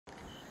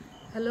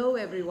Hello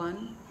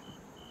everyone,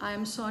 I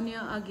am Sonia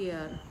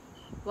Aguiar,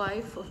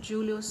 wife of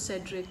Julio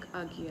Cedric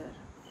Aguiar.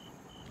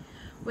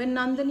 When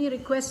Nandini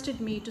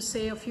requested me to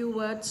say a few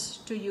words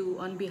to you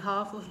on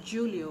behalf of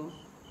Julio,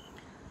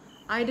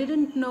 I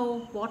didn't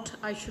know what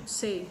I should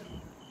say.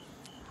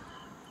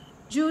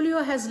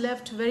 Julio has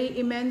left very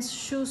immense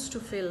shoes to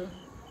fill,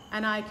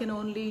 and I can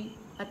only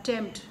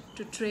attempt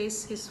to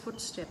trace his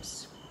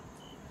footsteps.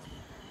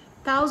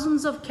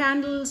 Thousands of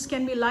candles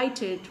can be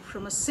lighted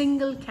from a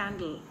single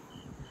candle,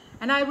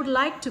 and I would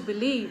like to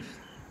believe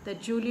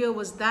that Julio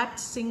was that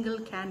single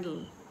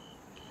candle,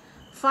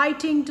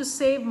 fighting to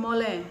save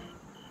Mollem,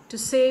 to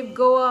save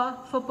Goa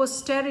for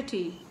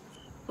posterity,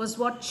 was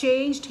what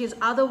changed his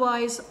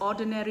otherwise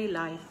ordinary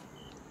life.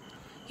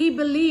 He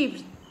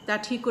believed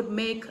that he could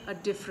make a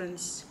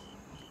difference.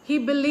 He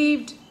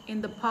believed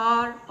in the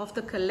power of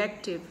the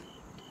collective.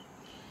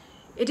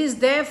 It is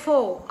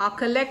therefore our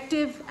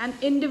collective and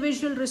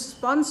individual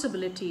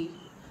responsibility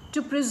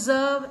to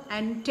preserve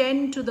and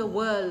tend to the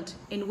world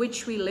in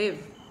which we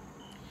live.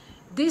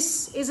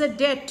 This is a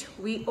debt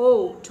we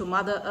owe to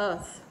Mother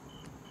Earth.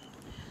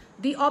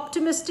 The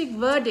optimistic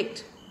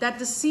verdict that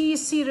the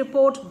CEC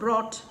report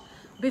brought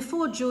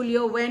before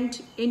Julio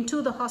went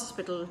into the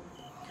hospital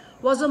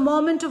was a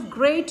moment of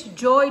great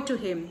joy to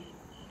him.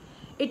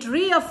 It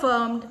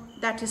reaffirmed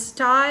that his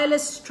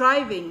tireless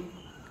striving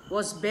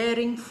was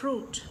bearing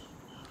fruit.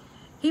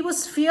 He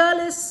was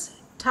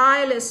fearless,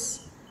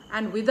 tireless,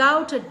 and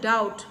without a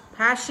doubt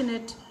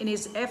passionate in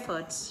his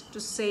efforts to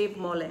save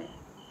Mollem.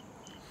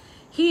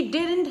 He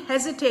didn't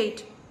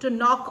hesitate to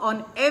knock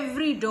on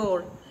every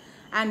door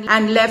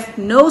and left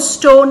no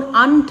stone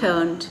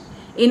unturned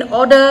in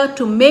order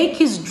to make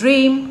his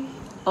dream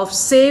of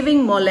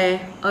saving Mollem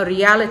a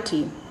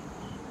reality.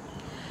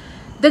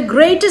 The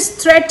greatest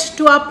threat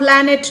to our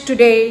planet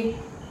today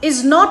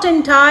is not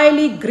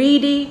entirely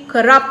greedy,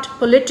 corrupt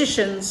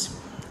politicians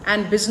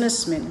and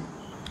businessmen,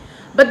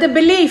 but the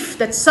belief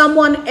that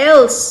someone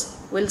else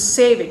will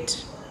save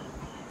it.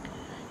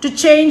 To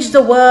change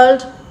the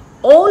world,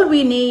 all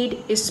we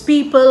need is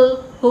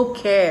people who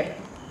care.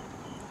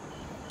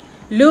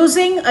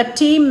 Losing a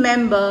team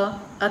member,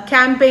 a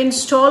campaign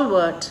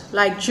stalwart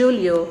like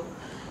Julio,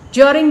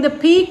 during the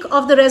peak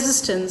of the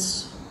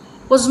resistance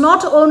was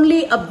not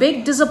only a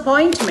big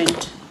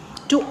disappointment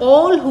to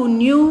all who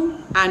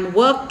knew and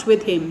worked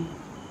with him.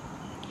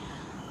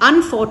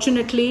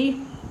 Unfortunately,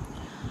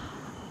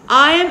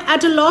 I am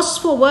at a loss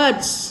for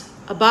words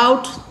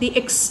about the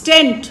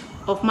extent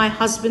of my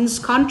husband's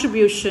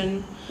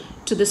contribution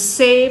to the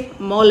Save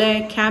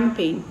Mollem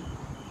campaign.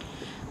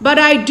 But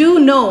I do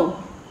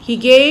know he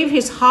gave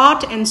his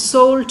heart and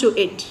soul to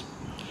it.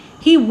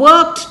 He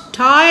worked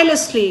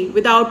tirelessly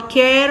without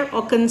care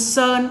or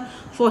concern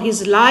for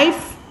his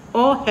life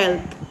or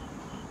health.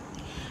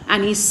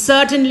 And he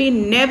certainly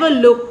never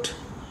looked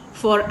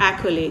for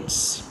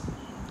accolades.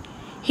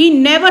 He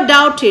never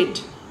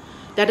doubted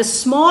that a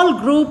small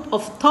group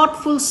of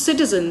thoughtful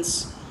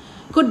citizens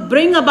could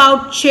bring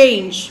about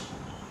change,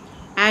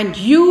 and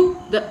you,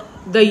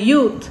 the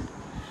youth,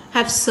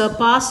 have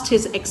surpassed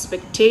his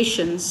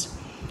expectations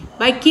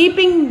by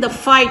keeping the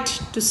fight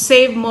to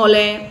save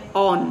Mollem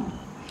on,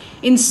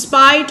 in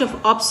spite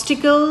of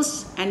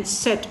obstacles and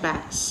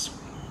setbacks.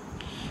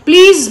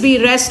 Please be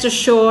rest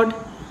assured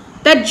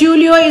that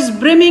Julio is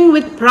brimming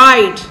with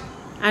pride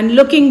and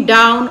looking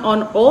down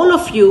on all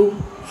of you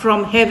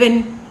from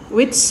heaven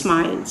with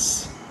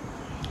smiles.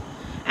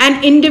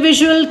 An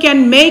individual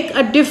can make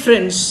a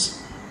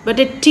difference, but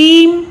a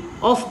team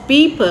of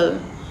people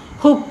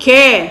who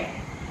care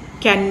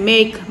can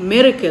make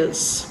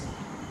miracles.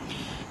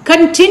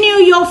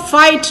 Continue your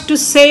fight to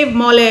save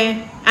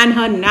Mollem and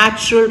her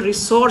natural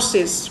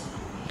resources.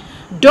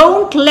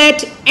 Don't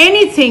let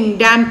anything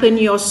dampen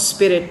your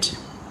spirit.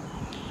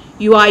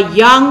 You are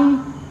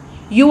young,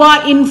 you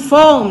are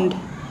informed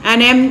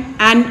and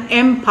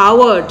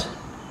empowered.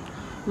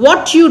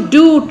 What you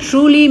do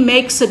truly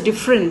makes a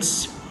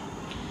difference.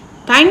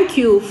 Thank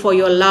you for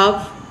your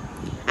love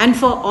and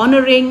for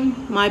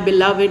honoring my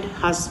beloved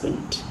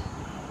husband.